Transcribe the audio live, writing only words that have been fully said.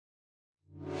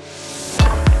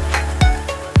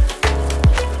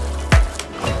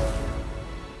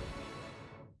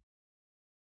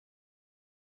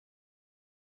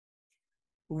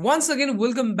Once again,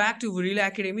 welcome back to Varila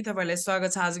Academy. तपाईहरुलाई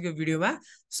स्वागत छ आजको भिडियोमा।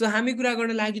 सो हामी कुरा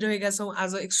गर्न लागिरहेका छौं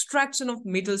आज extraction of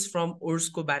metals from ores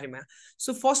को बारेमा।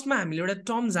 सो फर्स्टमा हामीले एउटा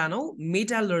टर्म जानौ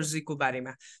मेटलर्जी को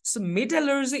बारेमा। So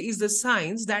metallurgy is the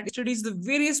science that studies the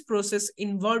various process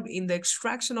इन्भल्वड in the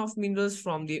extraction of minerals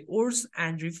from the ores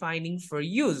and refining for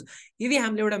use. यदि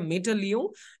हामीले एउटा मेटल लियौं,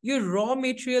 यो र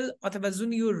मेटेरियल अथवा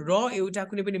जुन यो र एउटा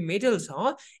कुनै पनि मेटल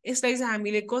छ, यसलाई चाहिँ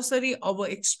हामीले कसरी अब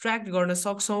एक्सट्र्याक्ट गर्न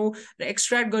सक्छौं र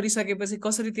एक्सट्र्याक्ट गरिसकेपछि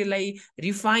कसरी त्यसलाई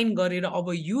रिफाइन गरेर अब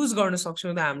युज गर्न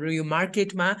सक्छौं त हाम्रो यो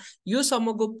मार्केटमा यो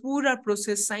सम्मको पूरा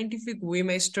प्रोसेस साइन्टिफिक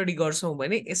वेमा स्टडी गर्छौं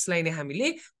भने यसलाई नै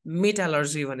हामीले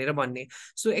मेटलर्जी भनेर भन्ने।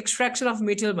 सो एक्सट्र्याक्सन अफ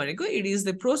मेटल भनेको it is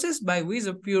the process by which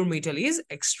a pure metal is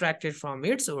extracted from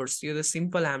it's source. यो त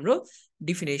सिम्पल हाम्रो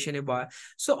डिफिनेसन भयो।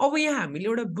 सो अब यहाँ हामीले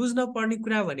एउटा बुझ्न पर्ने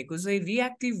कुरा भनेको चाहिँ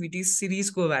रिएक्टिभिटी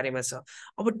सिरिजको बारेमा छ।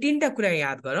 अब तीनटा कुरा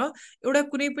याद गर। एउटा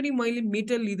कुनै पनि मैले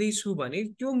मेटल लिँदै छु भने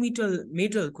त्यो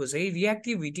मेटलको चाहिँ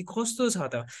रिएक्टिभिटी कस्तो छ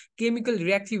त, केमिकल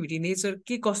रिएक्टिभिटी नेचर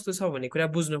के कस्तो छ भन्ने कुरा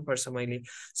बुझ्नु पर्छ मैले।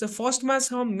 सो फर्स्टमा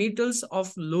छ मेटल्स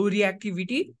अफ लो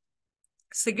रिएक्टिभिटी,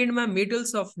 सेकेन्डमा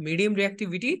मेटल्स अफ मिडियम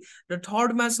रिएक्टिभिटी र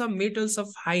थर्डमा छ metals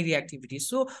of high reactivity.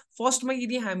 So फर्स्टमा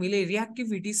यदि हामीले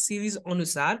रिएक्टिभिटी सिरिज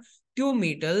अनुसार त्यो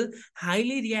मेटल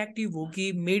हाईली रिएक्टिभ हो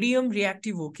कि मिडियम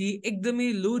रिएक्टिभ हो कि एकदमै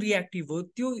लो रिएक्टिभ हो,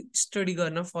 त्यो स्टडी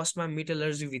गर्न फर्स्टमा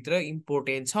मेटलर्जी भित्र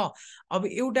इम्पोर्टेन्ट छ। अब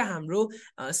एउटा हाम्रो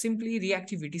सिम्पली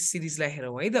रिएक्टिभिटी सिरिजलाई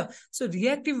हेरौँ है त। सो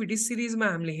रिएक्टिभिटी सिरिजमा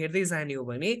हामीले हेर्दै जाने हो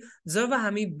भने जब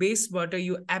हामी बेसबाट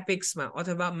यो एपेक्समा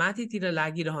अथवा माथितिर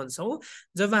लागिरहन्छौँ,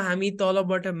 जब हामी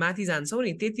तलबाट माथि जान्छौँ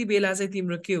नि त्यति बेला चाहिँ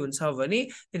तिम्रो के हुन्छ भने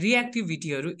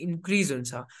रिएक्टिभिटीहरू इन्क्रिज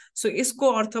हुन्छ। सो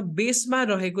यसको अर्थ बेसमा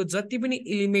रहेको जति पनि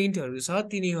एलिमेन्ट छ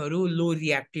तिनीहरू लो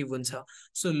रिएक्टिभ हुन्छ।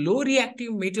 सो लो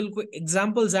रिएक्टिभ मेटलको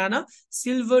एक्जाम्पल जान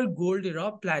सिल्भर, गोल्ड र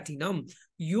प्लाटिनम।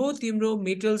 यो तिम्रो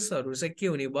मेटल्सहरू चाहिँ के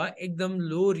हुने भयो, एकदम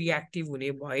लो रिएक्टिभ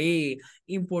हुने भए।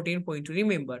 Important point to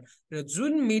remember. र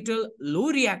जुन मेटल लो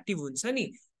रिएक्टिभ हुन्छ नि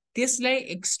त्यसलाई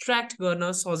एक्सट्र्याक्ट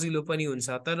गर्न सजिलो पनि हुन्छ,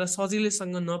 तर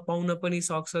सजिलैसँग नपाउन पनि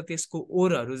सक्छ त्यसको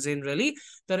ओरहरू जेनरली।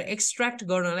 तर एक्सट्र्याक्ट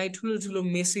गर्नलाई ठुलो ठुलो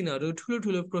मेसिनहरू ठुलो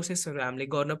ठुलो प्रोसेसहरू हामीले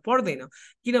गर्न पर्दैन,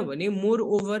 किनभने मोर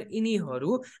ओभर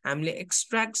यिनीहरू हामीले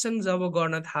एक्सट्र्याक्सन जब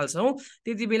गर्न थाल्छौँ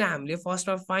त्यति बेला हामीले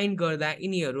फर्स्टमा फाइन्ड गर्दा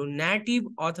यिनीहरू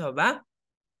नेटिभ अथवा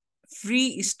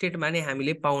फ्री स्टेटमा नै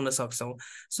हामीले पाउन सक्छौं।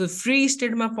 सो फ्री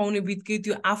स्टेटमा पाउने बित्तिकै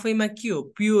त्यो आफैमा के हो,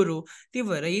 प्योर हो। त्यही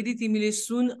भएर यदि तिमीले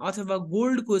सुन अथवा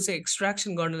गोल्डको चाहिँ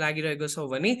एक्सट्र्याक्सन गर्न लागिरहेको छौ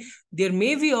भने there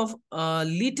may be of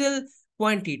little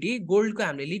quantity, गोल्डको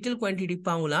हामीले लिटल क्वान्टिटी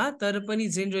पाउला, तर पनि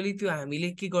जेनरली त्यो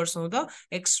हामीले के गर्छौं त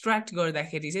एक्सट्र्याक्ट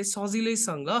गर्दाखेरि चाहिँ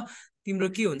सजिलैसँग तिम्रो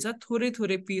के हुन्छ, थोरै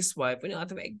थोरै पिस भए पनि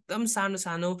अथवा एकदम सानो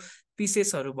सानो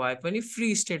पिसेसहरू भए पनि फ्री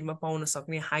स्टेटमा पाउन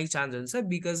सक्ने हाई चान्स हुन्छ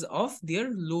because of there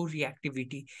low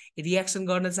reactivity. Reaction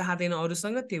गर्न चाहँदैन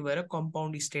अरूसँग, त्यही भएर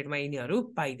कम्पाउन्ड स्टेटमा यिनीहरू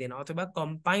पाइँदैन अथवा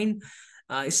कम्बाइन्ड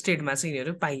स्टेटमा चाहिँ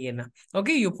यिनीहरू पाइएन।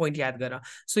 ओके, यो पोइन्ट याद गर।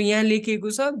 सो यहाँ लेखिएको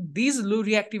छ this low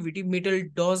reactivity metal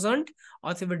doesn't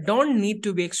अथवा don't need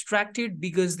to be extracted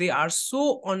because they are so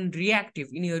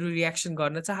अनरिएक्टिभ। यिनीहरू रिएक्सन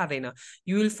गर्न चाहँदैन।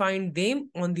 You will find them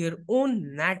on their own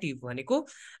native भनेको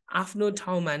आफ्नो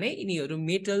ठाउँमा नै यिनीहरू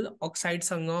मेटल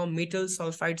अक्साइडसँग मेटल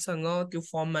सल्फाइडसँग त्यो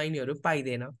फर्ममा यिनीहरू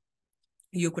पाइँदैन।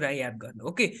 यो कुरा याद गर्नु।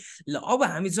 ओके ल, अब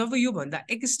हामी जब यो भन्दा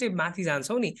एक स्टेप माथि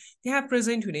जान्छौँ नि त्यहाँ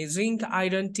प्रेजेन्ट हुने zinc,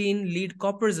 iron, tin, lead,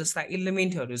 copper जस्ता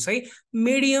एलिमेन्टहरू चाहिँ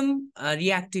मिडियम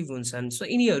रिएक्टिभ हुन्छन्। सो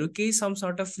यिनीहरू केही सम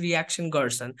सर्ट अफ रिएक्सन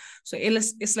गर्छन्। सो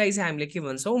यसलाई चाहिँ हामीले के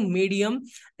भन्छौँ, मिडियम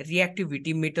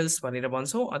रिएक्टिभिटी मेटल्स भनेर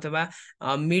भन्छौँ, अथवा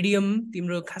मिडियम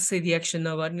तिम्रो खासै रिएक्सन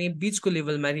नगर्ने बीचको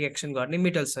लेभलमा रिएक्सन गर्ने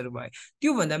मेटल्सहरू भयो।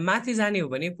 त्यो भन्दा माथि जाने हो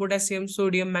भने पोटासियम,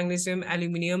 सोडियम, म्याग्नेसियम,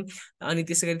 एल्युमिनियम अनि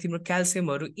त्यसै गरी तिम्रो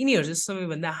क्याल्सियमहरू, यिनीहरू चाहिँ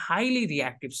सबैभन्दा हाईली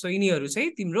रिएक्टिभ। सो यिनीहरू चाहिँ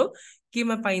तिम्रो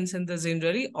केमा पाइन्छन् त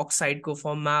जेनरली अक्साइडको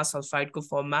फर्ममा, सल्फाइडको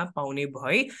फर्ममा पाउने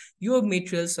भए यो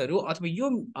मेटेरियल्सहरू अथवा यो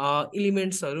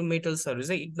एलिमेन्ट्सहरू मेटल्सहरू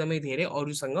चाहिँ एकदमै धेरै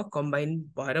अरूसँग कम्बाइन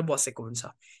भएर बसेको हुन्छ।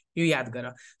 यो याद गर।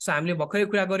 सो हामीले भर्खरै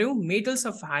कुरा गर्यौं metals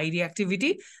of high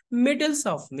reactivity, metals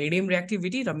of medium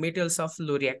reactivity र मेटल्स अफ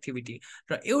लो रिएक्टिभिटी।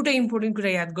 र एउटा इम्पोर्टेन्ट कुरा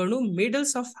याद गर्नु,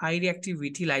 मेटल्स अफ हाई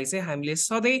रिएक्टिभिटीलाई चाहिँ हामीले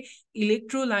सधैँ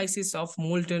इलेक्ट्रोलाइसिस अफ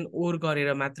मोल्टन ओर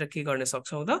गरेर मात्र के गर्न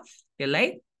सक्छौं त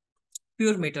त्यसलाई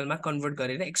प्योर मेटलमा कन्भर्ट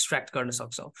गरेर एक्सट्र्याक्ट गर्न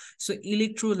सक्छौं। सो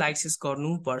इलेक्ट्रोलाइसिस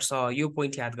गर्नुपर्छ, यो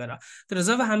पोइन्ट याद गर। तर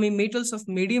जब हामी मेटल्स अफ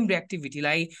मिडियम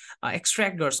रिएक्टिभिटीलाई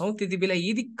एक्सट्र्याक्ट गर्छौं त्यति बेला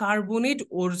यदि कार्बोनेट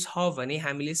ओर छ भने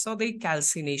हामीले सधैँ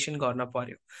क्याल्सिनेसन गर्न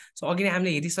पर्यो। सो अघि नै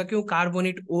हामीले हेरिसक्यौं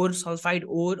कार्बोनेट ओर, सल्फाइड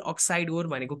ओर, अक्साइड ओर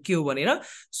भनेको के हो भनेर।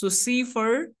 So C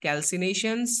for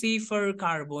calcination, C for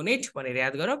carbonate भनेर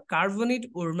याद गर। कार्बोनेट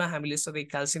ओरमा हामीले सधैँ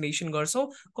क्याल्सिनेसन गर्छौं।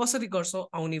 कसरी गर्छौं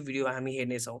आउने भिडियो हामी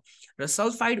हेर्नेछौं। र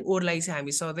सल्फाइड ओरलाई चाहिँ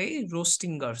हामी सधैँ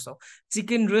रोस्टिङ गर्छौँ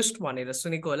चिकन रोस्ट भनेर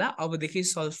सुनेको होला अबदेखि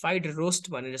सल्फाइड रोस्ट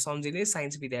भनेर सम्झिने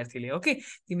साइन्स विद्यार्थीले ओके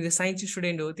तिमी त साइन्स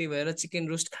स्टुडेन्ट हो त्यही भएर चिकन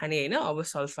रोस्ट खाने होइन अब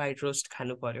सल्फाइड रोस्ट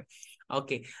खानु पर्यो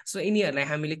ओके सो यिनीहरूलाई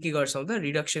हामीले के गर्छौँ त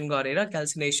रिडक्सन गरेर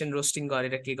क्याल्सिनेसन रोस्टिङ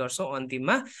गरेर के गर्छौँ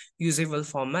अन्तिममा युजेबल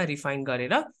फर्ममा रिफाइन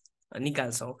गरेर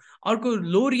निकाल्छौँ अर्को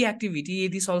लो रिएक्टिभिटी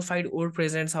यदि सल्फाइड ओर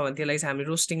प्रेजेन्ट छ भने त्यसलाई चाहिँ हामी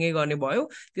रोस्टिङै गर्ने भयो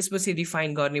त्यसपछि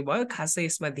रिफाइन गर्ने भयो खासै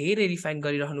यसमा धेरै रिफाइन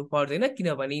गरिरहनु पर्दैन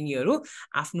किनभने यिनीहरू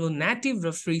आफ्नो नेटिभ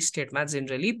र फ्री स्टेटमा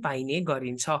जेनरली पाइने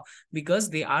गरिन्छ बिकज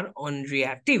दे आर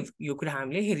अनरिएक्टिभ यो कुरा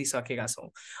हामीले हेरिसकेका छौँ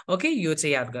ओके यो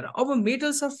चाहिँ याद गर अब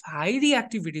मेटल्स अफ हाई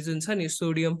रिएक्टिभिटी जुन छ नि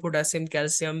sodium potassium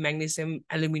calcium magnesium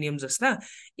aluminium जस्ता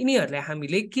यिनीहरूलाई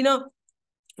हामीले किन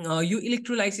यो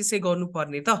इलेक्ट्रोलाइसिसै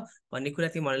गर्नुपर्ने त भन्ने कुरा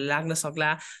तिमीहरूलाई लाग्न सक्ला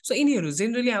सो यिनीहरू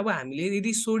जेनरली अब हामीले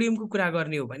यदि सोडियमको कुरा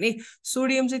गर्ने हो भने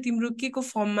सोडियम चाहिँ तिम्रो के को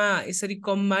फर्ममा यसरी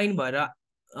कम्बाइन भएर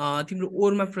तिम्रो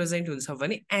ओरमा प्रेजेन्ट हुन्छ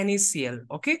भने NaCl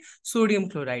ओके सोडियम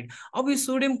क्लोराइड अब यो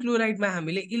सोडियम क्लोराइडमा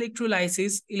हामीले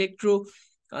इलेक्ट्रोलाइसिस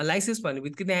भन्ने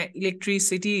बित्तिकै त्यहाँ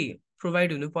इलेक्ट्रिसिटी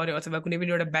प्रोभाइड हुनु पर्यो अथवा कुनै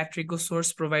पनि एउटा ब्याट्रीको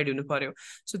सोर्स प्रोभाइड हुनु पर्यो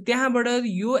सो त्यहाँबाट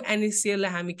यो NaCl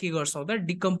लाई हामी के गर्छौँ त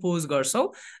डिकम्पोज गर्छौँ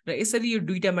र यसरी यो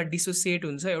दुईटामा डिसोसिएट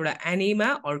हुन्छ एउटा Na मा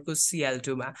अर्को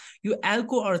Cl2 मा यो L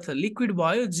को अर्थ लिक्विड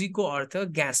भयो G को अर्थ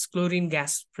ग्यास क्लोरिन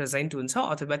ग्यास प्रेजेन्ट हुन्छ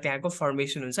अथवा त्यहाँको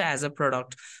फर्मेसन हुन्छ एज अ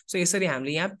प्रडक्ट सो यसरी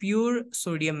हामीले यहाँ प्योर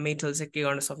सोडियम मेटल चाहिँ के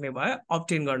गर्न सक्ने भयो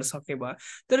अब्टेन गर्न सक्ने भयो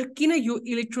तर किन यो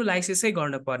इलेक्ट्रोलाइसिसै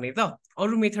गर्न पर्ने त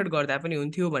अरू मेथड गर्दा पनि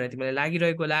हुन्थ्यो भनेर तिमीलाई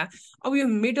लागिरहेको होला अब यो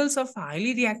मेटल्स अफ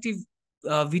हाइली रिएक्टिभ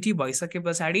भिटी भइसके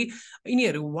पछाडि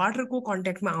यिनीहरू वाटरको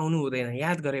कन्ट्याक्टमा आउनु हुँदैन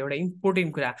याद गर एउटा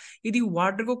इम्पोर्टेन्ट कुरा यदि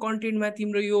वाटरको कन्टेन्टमा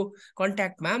तिम्रो यो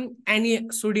कन्ट्याक्टमा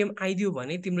सोडियम आइदियो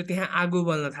भने तिम्रो त्यहाँ आगो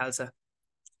बल्न थाल्छ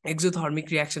एक्जोथर्मिक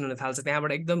रियाक्सन हुन थाल्छ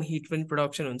त्यहाँबाट एकदम हिट पनि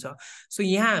प्रोडक्सन हुन्छ सो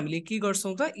यहाँ हामीले के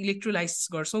गर्छौँ त इलेक्ट्रोलाइसिस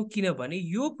गर्छौँ किनभने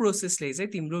यो प्रोसेसले चाहिँ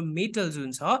तिम्रो मेटल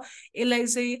जुन छ यसलाई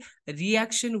चाहिँ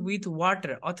रियाक्सन विथ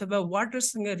वाटर अथवा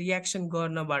वाटरसँग रियाक्सन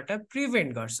गर्नबाट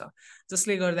प्रिभेन्ट गर्छ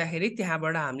जसले गर्दाखेरि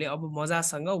त्यहाँबाट हामीले अब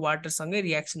मजासँग वाटरसँग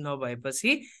रियाक्सन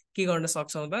नभएपछि के गर्न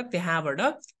सक्छौँ त त्यहाँबाट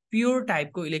प्योर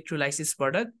टाइपको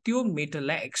इलेक्ट्रोलाइसिसबाट त्यो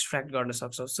मेटललाई एक्सट्र्याक्ट गर्न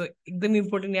सक्छौँ सो एकदम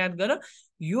इम्पोर्टेन्ट याद गर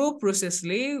यो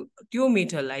प्रोसेसले त्यो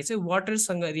मेटललाई चाहिँ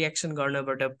वाटरसँग रियाक्सन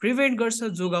गर्नबाट प्रिभेन्ट गर्छ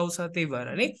जोगाउँछ त्यही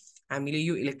भएर नै हामीले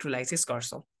यो इलेक्ट्रोलाइसिस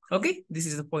गर्छौँ Okay, this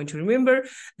is the point to remember.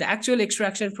 The actual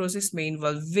extraction process may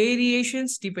involve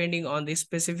variations depending on the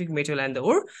specific metal and the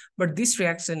ore, but this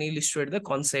reaction illustrates the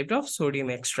concept of sodium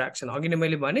extraction. Again,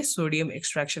 मैले भने sodium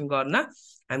extraction गर्न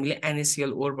हामीले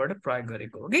NaCl ore बाट प्रयोग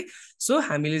गरेको okay so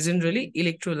हामीले generally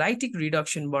electrolytic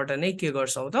reduction बाट नै के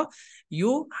गर्छौं त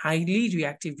यो हाइली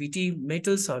रिएक्टिभिटी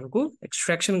मेटल्सहरुको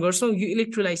एक्सट्र्याक्सन गर्छौं यो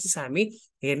इलेक्ट्रोलाइसिस हामी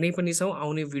हेर्ने पनि छौं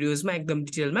आउने भिडियोजमा एकदम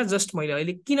डिटेलमा जस्ट मैले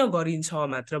अहिले किन गरिन्छ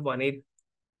मात्र भने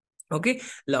ओके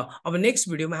ल अब नेक्स्ट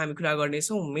भिडियोमा हामी कुरा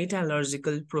गर्नेछौं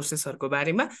मेटालर्जिकल प्रोसेसहरुको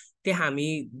बारेमा त्यहाँ हामी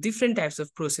डिफरेंट टाइप्स अफ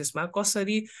प्रोसेसमा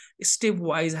कसरी स्टेप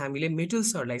वाइज हामीले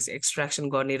मेटल्सहरुलाई एक्सट्र्याक्सन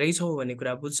गर्ने रहेछौं भन्ने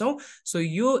कुरा बुझ्छौं सो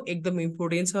यो एकदम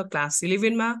इम्पोर्टेन्ट छ क्लास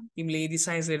 11 मा तिमीले यदि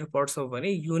साइन्स लिएर पढ्छौ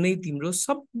भने यो नै तिम्रो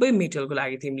सबै मेटलको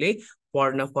लागि तिमीले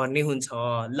पढ्न पर्ने हुन्छ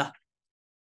ल